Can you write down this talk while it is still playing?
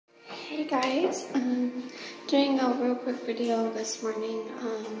guys, doing a real quick video this morning.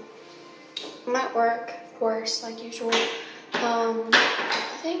 I'm at work, of course, like usual. The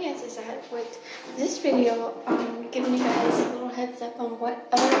thing is that with this video, giving you guys a little heads up on what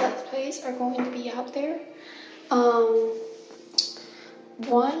other Let's Plays are going to be out there.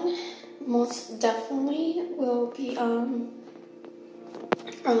 One most definitely will be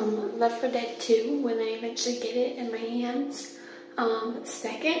Left 4 Dead 2 when I eventually get it in my hands.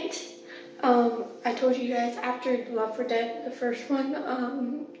 Second, I told you guys after Left 4 Dead, the first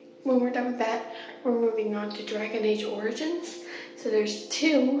one, when we're done with that, we're moving on to Dragon Age Origins. So there's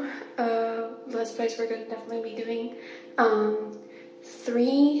two Let's Plays we're going to definitely be doing.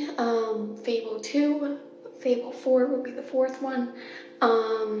 3, Fable 2, Fable 4 will be the fourth one.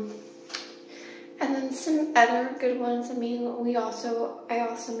 And then some other good ones. I mean, I also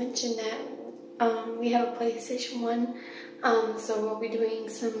mentioned that we have a PlayStation 1, so we'll be doing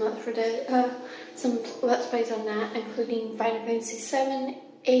some Let's Plays on that, including Final Fantasy 7,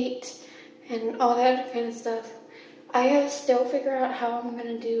 8, and all that other kind of stuff. I gotta still figure out how I'm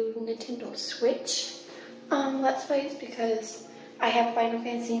gonna do Nintendo Switch Let's Plays, because I have Final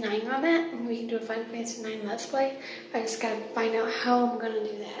Fantasy 9 on that, and we can do a Final Fantasy 9 Let's Play. I just gotta find out how I'm gonna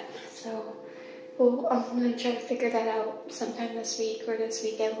do that. So, well, I'm gonna try to figure that out sometime this week or this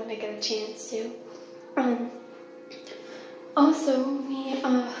weekend when I get a chance to.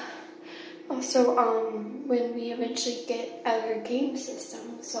 When we eventually get other game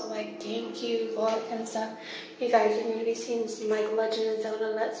systems, so like GameCube, all that kind of stuff, you guys are going to be seeing some like Legend of Zelda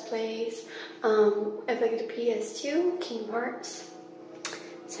Let's Plays. If I get a PS2, Kingdom Hearts.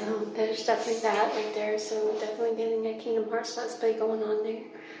 So there's definitely that right there. So definitely getting a Kingdom Hearts Let's Play going on there.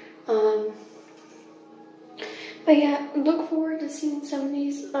 But yeah, look forward to seeing some of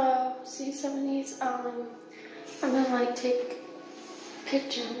these. I'm gonna like take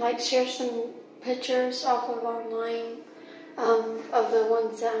share some pictures off of online of the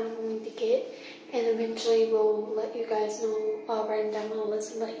ones that I'm going to get, and eventually we'll let you guys know. I'll write them down on a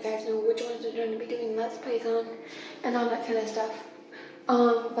list and let you guys know which ones we're going to be doing Let's Plays on and all that kind of stuff.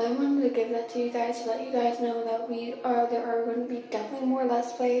 But I wanted to give that to you guys to let you guys know that there are going to be definitely more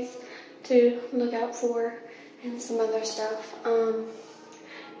Let's Plays to look out for and some other stuff.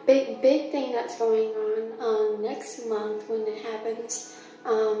 Big thing that's going on next month when it happens.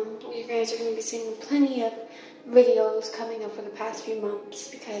 You guys are going to be seeing plenty of videos coming up for the past few months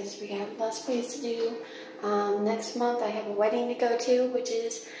because we have Let's Plays to do. Next month I have a wedding to go to, which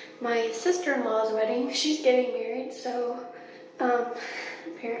is my sister-in-law's wedding. She's getting married, so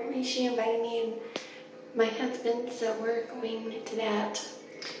apparently she invited me and my husband, so we're going to that.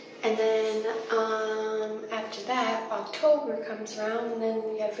 And then after that, October comes around, and then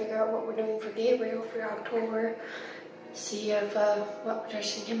we gotta figure out what we're doing for Gabriel for October. See if what we're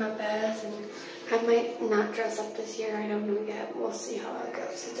dressing him up as, and I might not dress up this year. I don't know yet. We'll see how that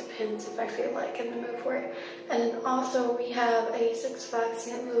goes. It depends if I feel like in the mood for it. And then also we have a Six Flags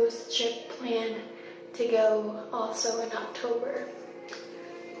St. Louis trip planned to go also in October.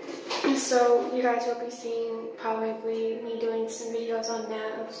 So you guys will be seeing probably me doing some videos on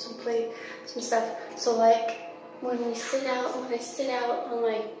that, of some stuff. So like when I sit out on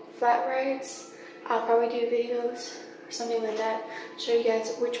like flat rides, I'll probably do videos or something like that. Show you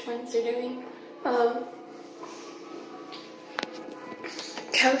guys which ones they're doing.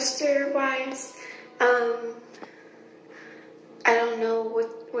 Coaster wise, I don't know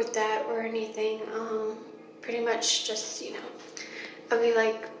with that or anything. Pretty much just, you know, I'll be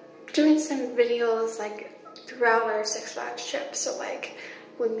like doing some videos like throughout our Six Flags trip. So like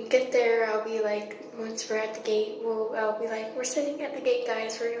when we get there, I'll be like, once we're at the gate, I'll be like, we're sitting at the gate,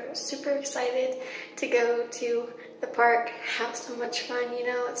 guys. We're super excited to go to the park, have so much fun. You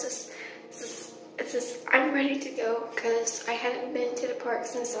know, it's just I'm ready to go because I hadn't been to the park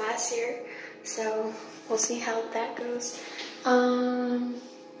since last year. So we'll see how that goes.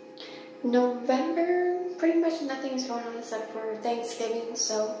 November, pretty much nothing's going on except for Thanksgiving,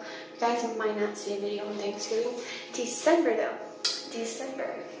 so you guys might not see a video on Thanksgiving. December though,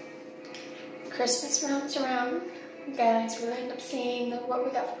 Christmas rounds around, you guys will end up seeing what we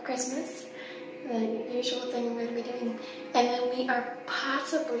got for Christmas, the usual thing we're going to be doing. And then we are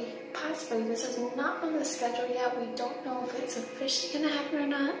possibly, this is not on the schedule yet, we don't know if it's officially going to happen or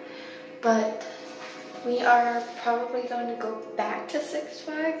not, but we are probably going to go back to Six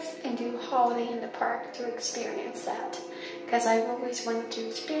Flags and do Holiday in the Park to experience that. Because I've always wanted to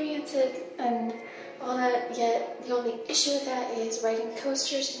experience it and all that, yet the only issue with that is riding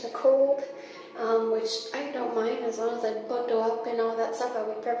coasters in the cold, which I don't mind as long as I bundle up and all that stuff, I'll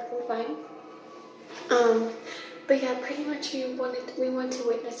be perfectly fine. But yeah, pretty much we want to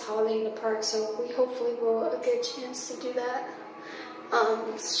witness Holiday in the Park, so we hopefully will get a chance to do that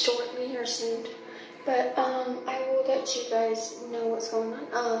shortly or soon. But I will let you guys know what's going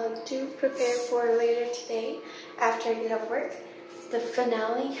on. Do prepare for later today after I get off work. The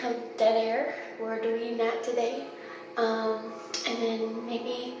finale of Dead Air. We're doing that today. And then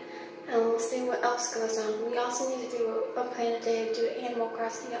maybe we'll see what else goes on. We also need to do a plan today to do an Animal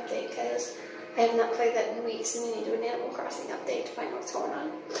Crossing update because I have not played that in weeks and we need to do an Animal Crossing update to find out what's going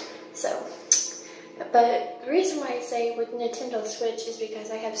on. So, but the reason why I say with Nintendo Switch is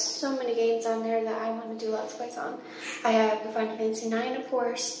because I have so many games on there that I want to do Let's Plays on. I have the Final Fantasy 9, of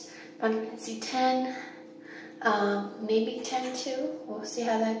course, Final Fantasy 10, maybe 10 too. We'll see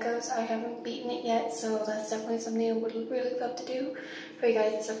how that goes. I haven't beaten it yet, so that's definitely something I would really love to do for you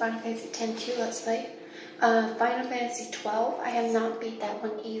guys. It's a Final Fantasy 10 2 Let's Play. Final Fantasy 12, I have not beat that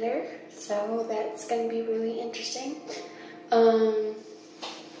one either, so that's going to be really interesting. What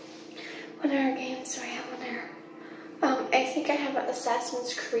other games do I have on there? I think I have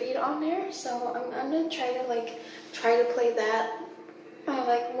Assassin's Creed on there, so I'm going to try to play that.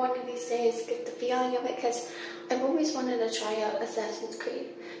 Like one of these days, get the feeling of it, because I've always wanted to try out Assassin's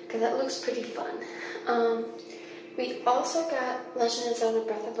Creed, because that looks pretty fun. We also got Legend of Zelda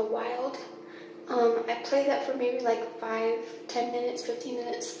Breath of the Wild. I played that for maybe like 5, 10 minutes, 15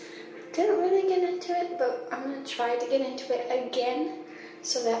 minutes. Didn't really get into it, but I'm going to try to get into it again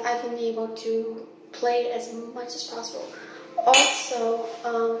so that I can be able to play it as much as possible. Also,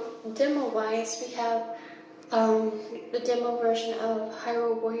 demo-wise, we have the demo version of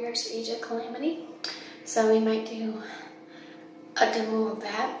Hyrule Warriors Age of Calamity. So we might do a demo of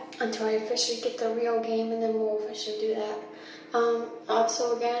that until I officially get the real game, and then we'll officially do that.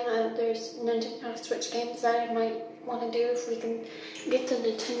 Also, again, there's Nintendo Switch games that I might want to do if we can get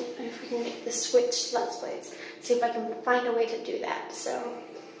the Switch Let's Plays. See if I can find a way to do that. So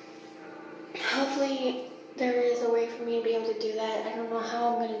hopefully there is a way for me to be able to do that. I don't know how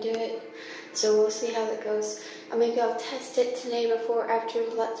I'm going to do it, so we'll see how that goes. Maybe I'll test it today after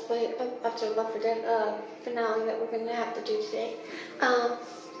the Let's Play, after the Left 4 Dead finale that we're going to have to do today.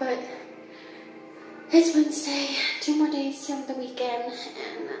 But it's Wednesday, 2 more days till the weekend,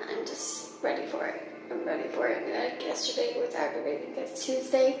 and I'm just ready for it. I'm ready for it. And yesterday was aggravating because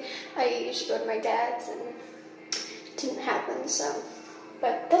Tuesday I usually go to my dad's and it didn't happen, so,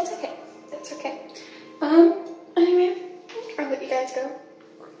 but that's okay. That's okay. Anyway, I'll let you guys go.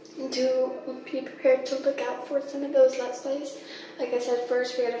 To be prepared to look out for some of those Let's Plays. Like I said,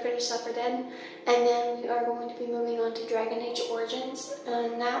 first we gotta finish Left 4 Dead, and then we are going to be moving on to Dragon Age Origins.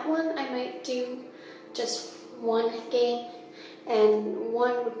 And that one I might do just one game, and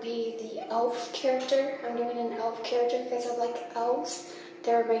one would be the elf character. I'm doing an elf character because I like elves.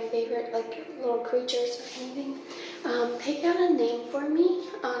 They're my favorite, like, little creatures or anything. Pick out a name for me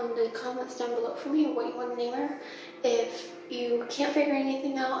on the comments down below for me, or what you want to name her. If you can't figure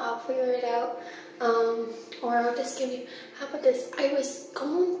anything out, I'll figure it out. Or I'll just give you, how about this? I was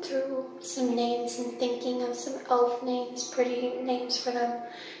going through some names and thinking of some elf names, pretty names for them.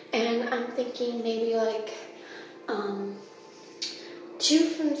 And I'm thinking maybe like, 2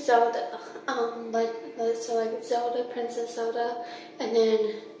 from Zelda. So like Zelda, Princess Zelda, and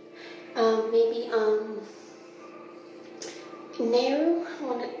then maybe Nehru,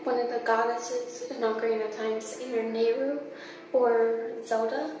 one of the goddesses in Ocarina of Time, either Nehru or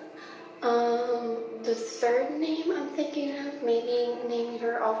Zelda. The third name I'm thinking of, maybe naming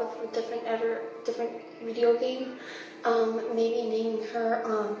her off of a different video game. Maybe naming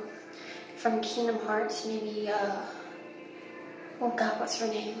her from Kingdom Hearts, maybe oh god, what's her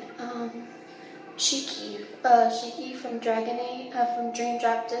name? Shiki from from Dream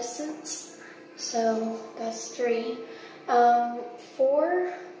Drop Distance. So that's 3.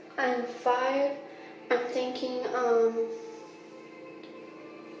 4 and 5, I'm thinking,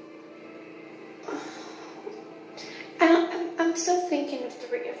 I'm still thinking of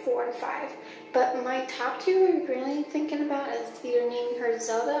 3, 4, and 5, but my top 2 I'm really thinking about is either naming her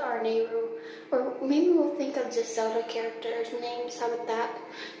Zelda or Nehru, or maybe we'll think of just Zelda characters' names. How about that?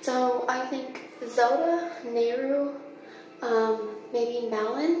 So I think Zelda, Nehru, maybe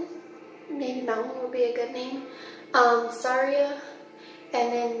Malon. Maybe Malon would be a good name. Saria,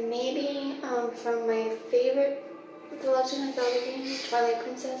 and then maybe from my favorite The Legend of Zelda game, Twilight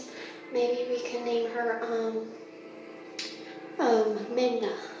Princess, maybe we can name her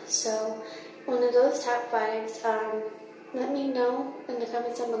Midna. So one of those top 5s. Let me know in the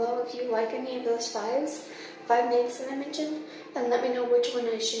comments down below if you like any of those 5s 5 names that I mentioned, and let me know which one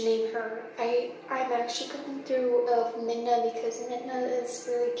I should name her. I'm actually going through of Midna because Midna is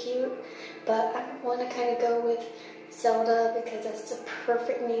really cute, but I want to kind of go with Zelda because that's the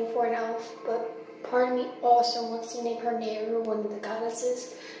perfect name for an elf, but part of me also wants to name her Nehru, one of the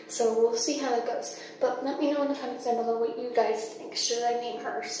goddesses, so we'll see how that goes. But let me know in the comments down below what you guys think. Should I name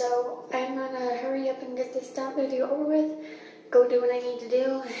her? So I'm going to hurry up and get this video over with, go do what I need to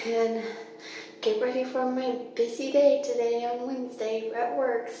do, and get ready for my busy day today on Wednesday at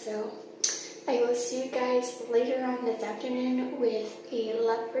work. So I will see you guys later on this afternoon with a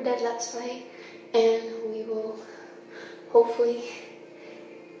Left 4 Dead Let's Play, and we will hopefully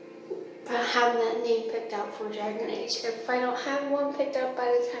have that name picked out for Dragon Age. If I don't have one picked out by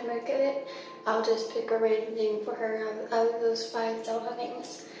the time I get it, I'll just pick a random name for her out of those 5 Zelda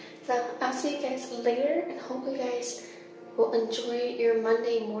names. So I'll see you guys later, and hope you guys will enjoy your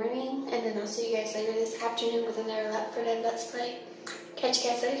Monday morning, and then I'll see you guys later this afternoon with another Left 4 Dead Let's Play. Catch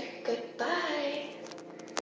you guys later. Goodbye.